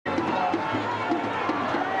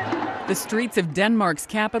The streets of Denmark's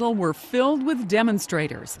capital were filled with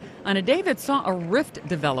demonstrators on a day that saw a rift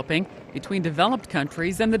developing between developed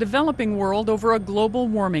countries and the developing world over a global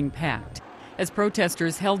warming pact. As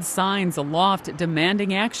protesters held signs aloft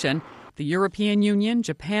demanding action, the European Union,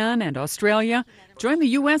 Japan, and Australia joined the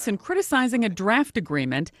U.S. in criticizing a draft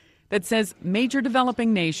agreement that says major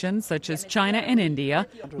developing nations, such as China and India,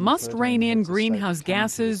 must rein in greenhouse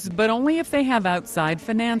gases, but only if they have outside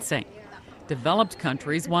financing. Developed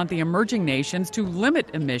countries want the emerging nations to limit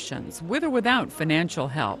emissions, with or without financial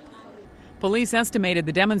help. Police estimated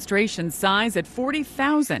the demonstration size at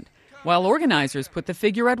 40,000, while organizers put the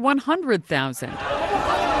figure at 100,000.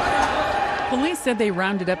 Police said they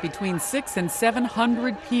rounded up between 600 and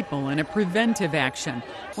 700 people in a preventive action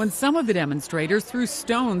when some of the demonstrators threw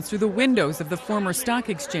stones through the windows of the former stock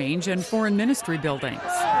exchange and foreign ministry buildings.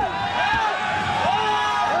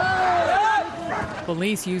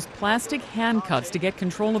 Police used plastic handcuffs to get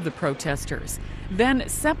control of the protesters, then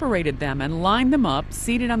separated them and lined them up,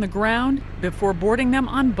 seated on the ground, before boarding them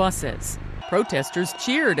on buses. Protesters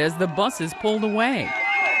cheered as the buses pulled away.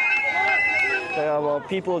 There were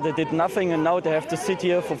people that did nothing, and now they have to sit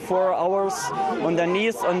here for 4 hours on their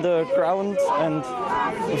knees on the ground. And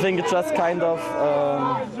I think it's just kind of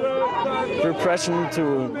repression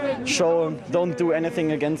to show don't do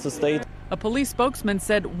anything against the state. A police spokesman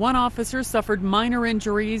said one officer suffered minor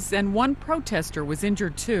injuries and one protester was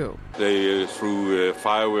injured too. They threw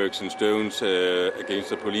fireworks and stones against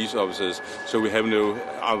the police officers, so we have no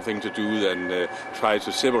other thing to do than try to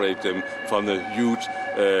separate them from the huge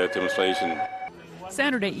demonstration.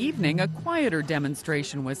 Saturday evening, a quieter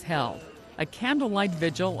demonstration was held. A candlelight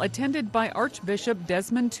vigil attended by Archbishop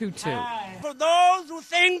Desmond Tutu. For those who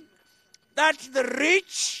think that the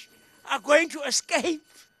rich are going to escape,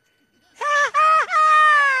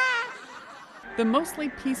 the mostly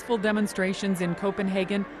peaceful demonstrations in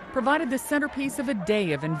Copenhagen provided the centerpiece of a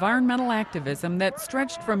day of environmental activism that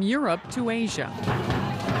stretched from Europe to Asia.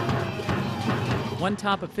 One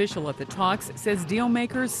top official at the talks says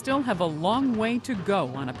dealmakers still have a long way to go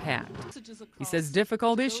on a pact. He says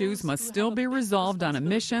difficult issues must still be resolved on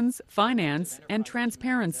emissions, finance, and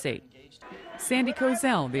transparency. Sandy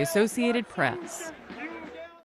Kozel, The Associated Press.